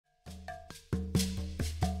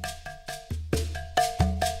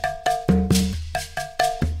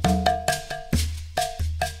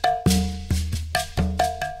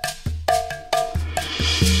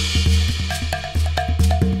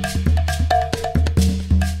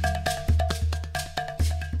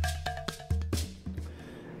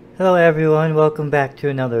Hello everyone, welcome back to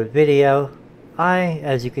another video.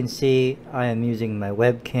 As you can see, I am using my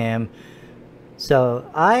webcam. So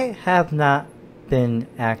I have not been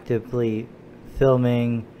actively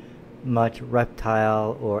filming much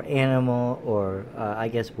reptile or animal or I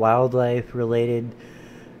guess wildlife related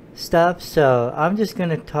stuff. So I'm just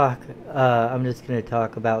gonna talk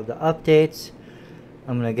about the updates.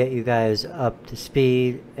 I'm gonna get you guys up to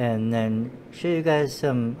speed and then show you guys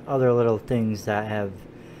some other little things that have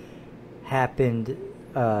happened.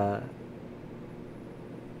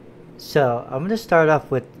 So I'm gonna start off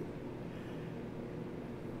with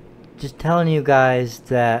just telling you guys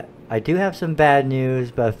that I do have some bad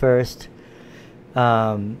news, but first,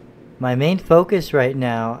 my main focus right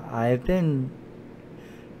now, I've been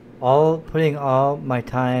putting all my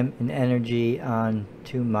time and energy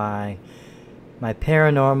onto my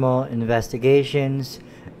paranormal investigations,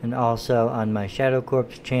 and also on my Shadow Corps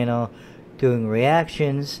channel doing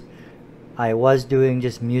reactions. I was doing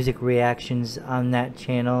just music reactions on that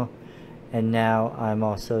channel, and now I'm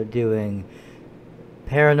also doing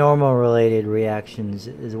paranormal related reactions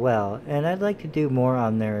as well, and I'd like to do more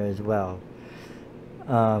on there as well.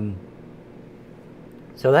 So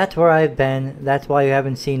that's where I've been. That's why you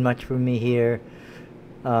haven't seen much from me here.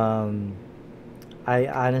 I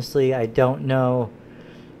honestly don't know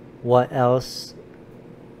what else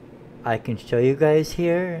I can show you guys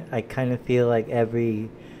here. I kind of feel like every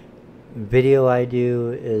video I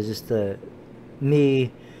do is just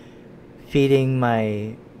me feeding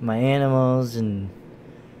my animals, and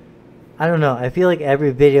I don't know, I feel like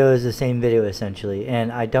every video is the same video essentially,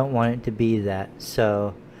 and I don't want it to be that.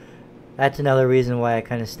 So that's another reason why I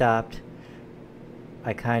kind of stopped.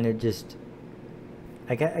 I kind of just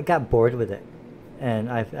I got bored with it,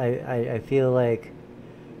 and I feel like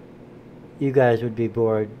you guys would be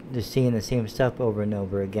bored just seeing the same stuff over and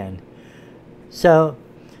over again. So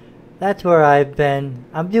that's where I've been.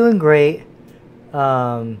 I'm doing great.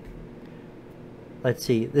 Let's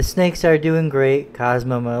see. The snakes are doing great.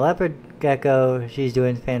 Cosmo, my leopard gecko, she's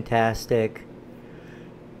doing fantastic.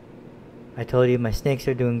 I told you my snakes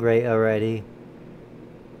are doing great already.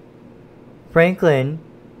 Franklin,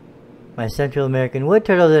 my Central American wood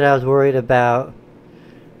turtle that I was worried about,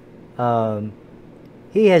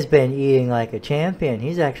 he has been eating like a champion.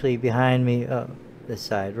 He's actually behind me, this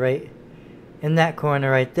side, right in that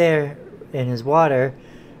corner right there in his water.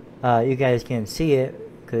 You guys can't see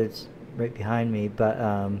it because it's right behind me, but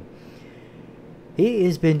he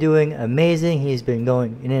has been doing amazing. He's been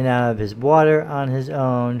going in and out of his water on his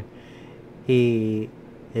own. He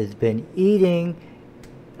has been eating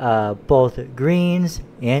both greens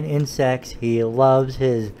and insects. He loves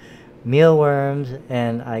his mealworms,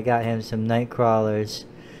 and I got him some night crawlers.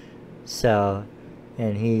 So,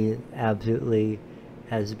 and he absolutely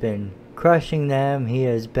has been crushing them. He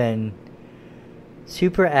has been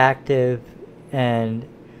super active, and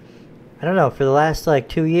I don't know, for the last like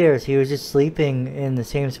 2 years he was just sleeping in the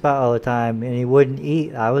same spot all the time and he wouldn't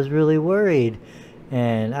eat. I was really worried,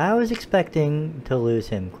 and I was expecting to lose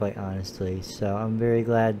him, quite honestly. So I'm very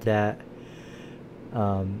glad that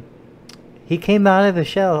he came out of his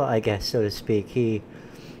shell, I guess, so to speak.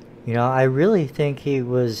 I really think he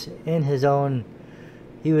was in his own,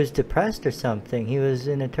 he was depressed or something. He was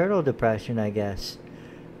in a turtle depression, I guess.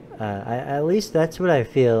 At least that's what I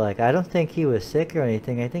feel like. I don't think he was sick or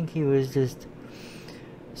anything. I think he was just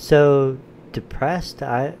so depressed.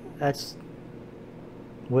 That's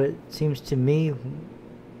what seems to me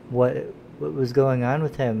what was going on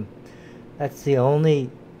with him. That's the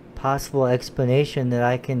only possible explanation that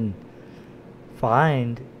I can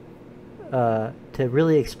find to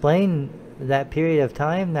really explain that period of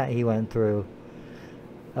time that he went through.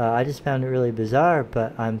 I just found it really bizarre,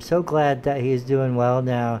 but I'm so glad that he's doing well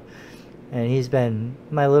now, and he's been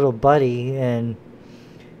my little buddy, and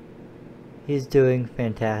he's doing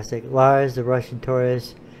fantastic. Lars, the Russian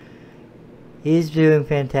Taurus, he's doing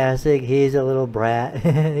fantastic. He's a little brat.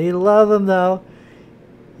 You love him though.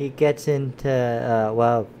 He gets into,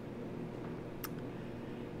 well,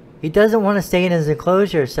 he doesn't want to stay in his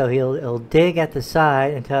enclosure, so he'll dig at the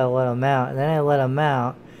side until I let him out, and then I let him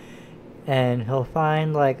out. And he'll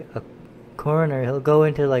find like a corner. He'll go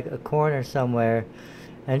into like a corner somewhere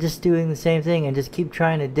and just doing the same thing and just keep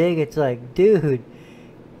trying to dig. It's like, dude,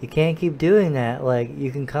 you can't keep doing that. Like,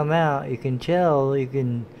 you can come out, you can chill, you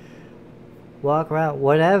can walk around,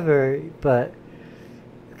 whatever, but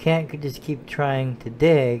you can't just keep trying to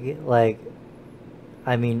dig. Like,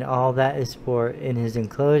 I mean, all that is for in his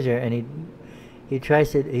enclosure, and he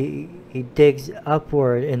tries to, he digs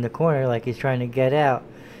upward in the corner like he's trying to get out.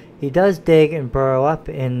 He does dig and burrow up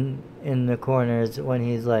in the corners when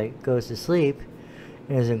he's like goes to sleep,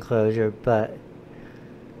 in his enclosure, but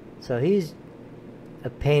so he's a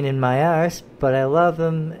pain in my arse, but I love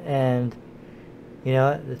him, and you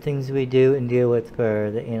know what, the things we do and deal with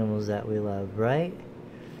for the animals that we love, right?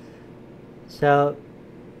 So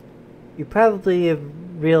you probably have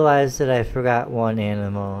realized that I forgot one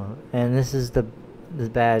animal, and this is the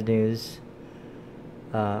bad news.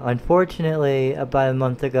 Unfortunately, about a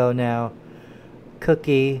month ago now,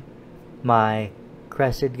 Cookie, my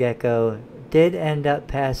crested gecko, did end up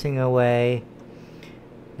passing away.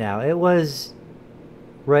 Now, it was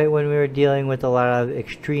right when we were dealing with a lot of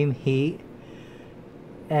extreme heat,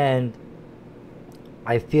 and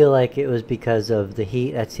I feel like it was because of the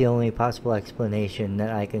heat. That's the only possible explanation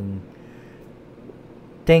that I can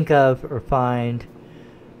think of or find.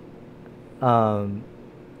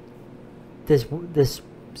 This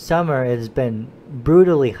summer it has been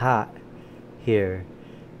brutally hot here.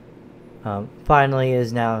 Finally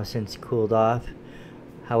is now since cooled off.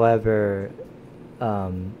 However,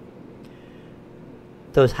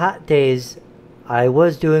 those hot days, I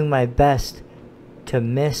was doing my best to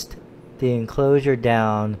mist the enclosure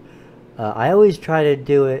down. I always try to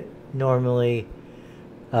do it normally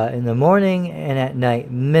in the morning and at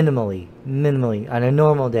night, minimally on a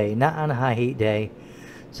normal day, not on a high heat day.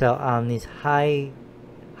 So on these high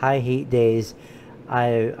heat days,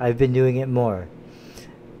 I've been doing it more.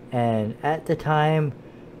 And at the time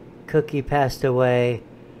Cookie passed away,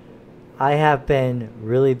 I have been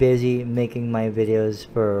really busy making my videos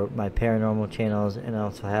for my paranormal channels, and I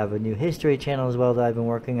also have a new history channel as well that I've been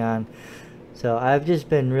working on. So I've just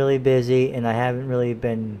been really busy, and I haven't really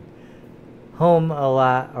been home a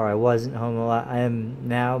lot, or I wasn't home a lot. I am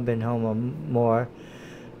now been home more,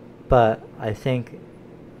 but I think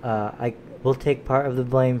I will take part of the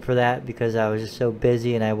blame for that because I was just so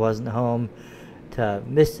busy and I wasn't home to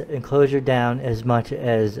mist the enclosure down as much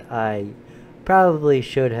as I probably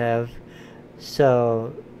should have.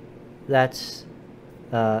 So that's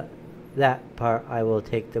that part I will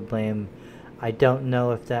take the blame. I don't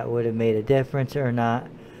know if that would have made a difference or not.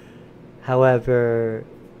 However,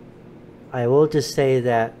 I will just say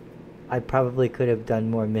that I probably could have done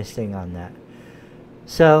more misting on that.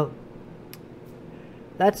 So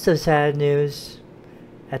that's the sad news.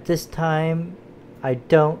 At this time, I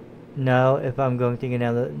don't know if I'm going to get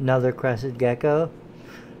another crested gecko.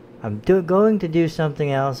 I'm going to do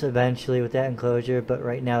something else eventually with that enclosure, but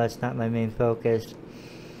right now that's not my main focus.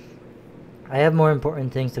 I have more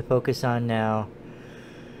important things to focus on now.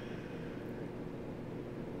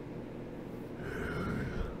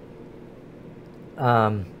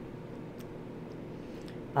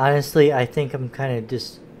 Honestly, I think I'm kind of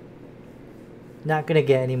just not going to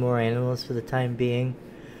get any more animals for the time being.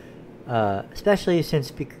 Especially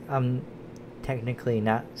since I'm technically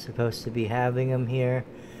not supposed to be having them here.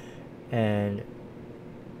 And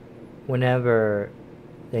whenever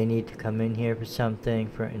they need to come in here for something,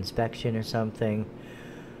 for inspection or something,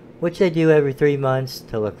 which they do every 3 months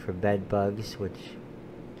to look for bed bugs, which,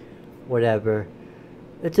 whatever.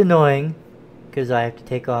 It's annoying because I have to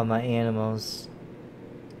take all my animals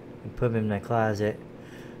and put them in my closet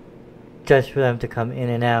just for them to come in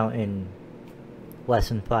and out in less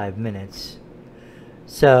than 5 minutes.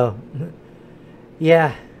 So,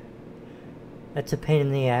 yeah, that's a pain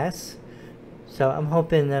in the ass. So I'm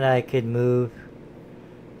hoping that I could move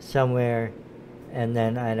somewhere and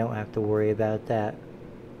then I don't have to worry about that.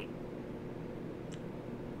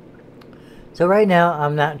 So right now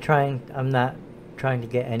I'm not trying to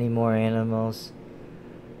get any more animals.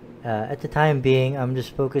 At the time being, I'm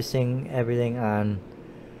just focusing everything on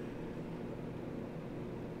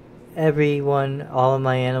all of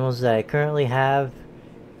my animals that I currently have,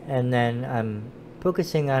 and then I'm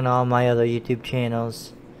focusing on all my other YouTube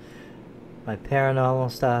channels. My paranormal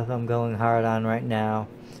stuff I'm going hard on right now,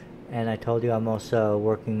 and I told you I'm also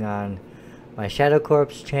working on my Shadow Corps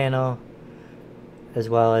channel as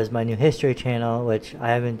well as my new history channel, which I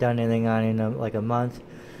haven't done anything on in like a month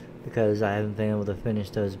because I haven't been able to finish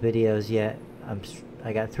those videos yet.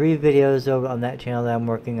 I got 3 videos over on that channel that I'm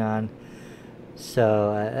working on.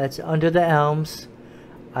 So that's under the ELMS.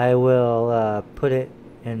 I will put it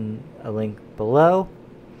in a link below.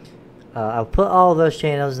 I'll put all of those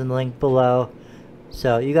channels in the link below,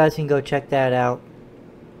 so you guys can go check that out.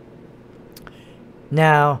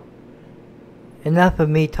 Now, enough of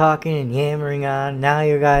me talking and yammering on. Now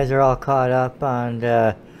you guys are all caught up on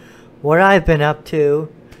what I've been up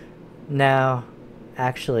to. Now,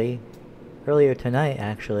 actually, earlier tonight,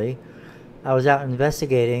 I was out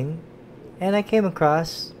investigating, and I came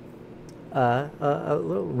across a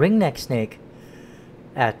little ringneck snake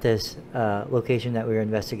at this location that we were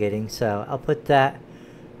investigating. So I'll put that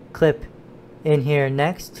clip in here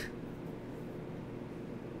next.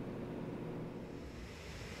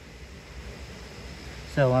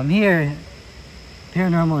 So I'm here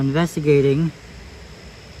paranormal investigating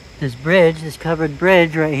this bridge, this covered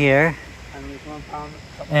bridge right here.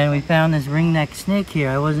 And we found this ringneck snake here.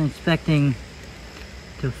 I wasn't expecting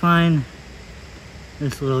to find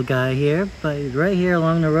this little guy here, but he's right here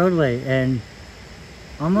along the roadway and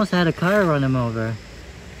almost had a car run him over.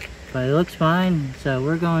 But it looks fine, so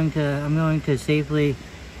I'm going to safely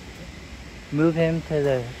move him to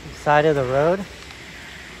the side of the road.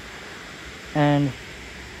 And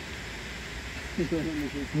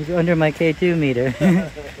he's under my K2 meter.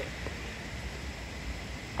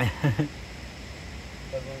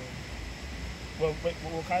 What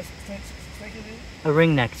kind of snake is it? A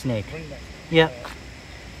ringneck snake. Ringneck. Yep.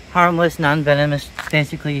 Harmless, non-venomous,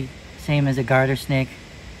 basically same as a garter snake.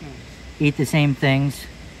 Eat the same things.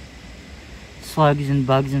 Slugs and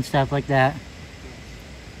bugs and stuff like that.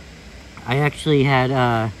 I actually had,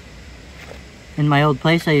 in my old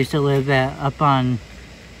place I used to live at, I found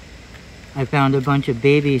a bunch of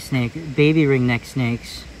baby ringneck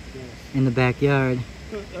snakes in the backyard.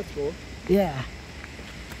 That's cool. Yeah.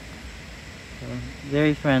 So,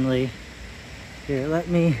 very friendly. Here, let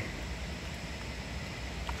me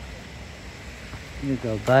you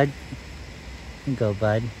go, bud. You go,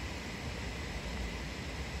 bud.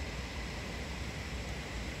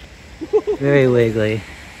 Very wiggly.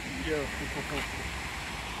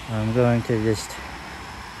 I'm going to just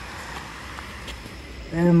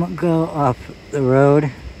let him go up the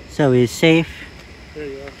road so he's safe. There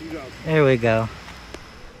you go. There we go.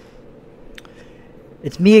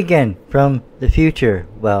 It's me again from the future.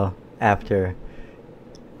 Well, after.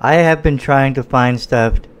 I have been trying to find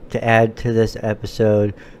stuff to add to this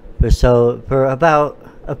episode for about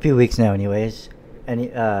a few weeks now anyways.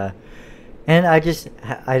 And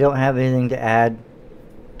I don't have anything to add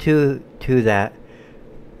to that.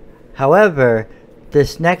 However,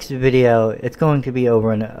 this next video, it's going to be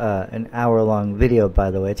over an hour-long video, by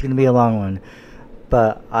the way. It's going to be a long one.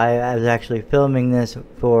 But I was actually filming this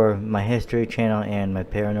for my history channel and my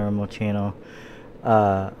paranormal channel.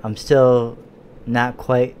 I'm still not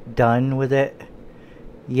quite done with it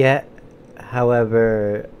yet.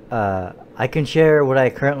 However, I can share what I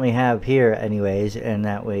currently have here anyways, and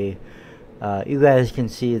that way you guys can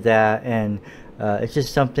see that, and it's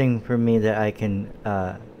just something for me that I can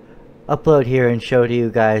upload here and show to you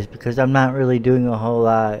guys, because I'm not really doing a whole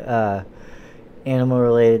lot animal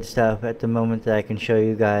related stuff at the moment that I can show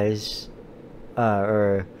you guys,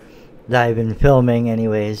 or that I've been filming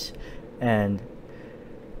anyways. And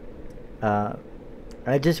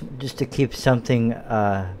I just to keep something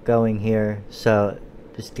going here, so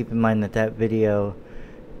just keep in mind that video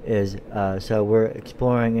is so we're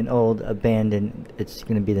exploring an old abandoned, it's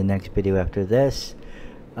going to be the next video after this.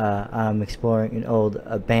 I'm exploring an old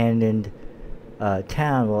abandoned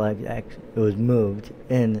town. Well, it was moved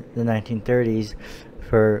in the 1930s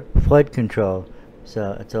for flood control,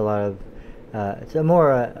 so it's a lot of it's a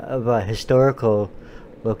more of a historical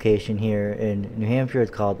location here in New Hampshire.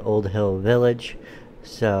 It's called Old Hill Village,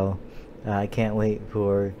 so I can't wait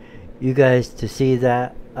for you guys to see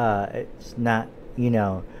that. It's not, you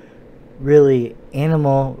know, really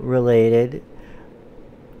animal related,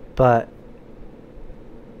 but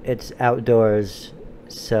it's outdoors,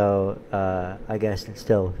 so I guess it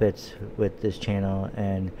still fits with this channel,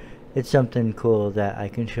 and it's something cool that I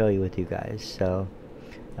can show you with you guys. So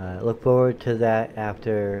look forward to that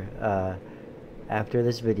after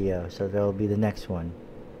this video, so there'll be the next one.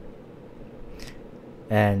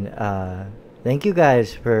 And thank you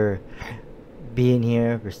guys for being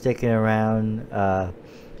here, for sticking around.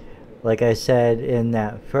 Like I said in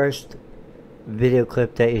that first video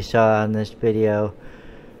clip that you saw on this video,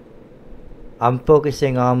 I'm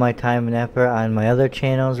focusing all my time and effort on my other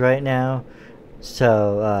channels right now,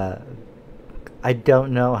 so I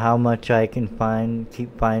don't know how much I can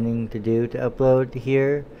keep finding to do to upload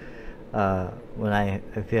here. When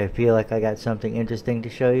if I feel like I got something interesting to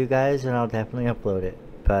show you guys, then I'll definitely upload it.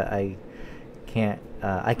 But I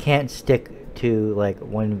can't stick to like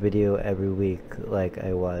one video every week like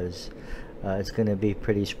I was. It's gonna be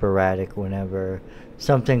pretty sporadic whenever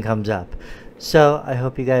something comes up. So I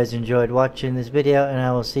hope you guys enjoyed watching this video, and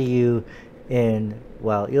I will see you in,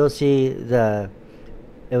 well, you'll see it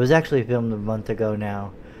was actually filmed a month ago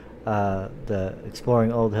now, the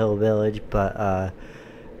Exploring Old Hill Village, but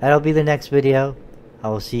that'll be the next video. I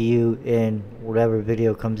will see you in whatever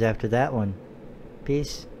video comes after that one.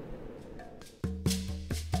 Peace.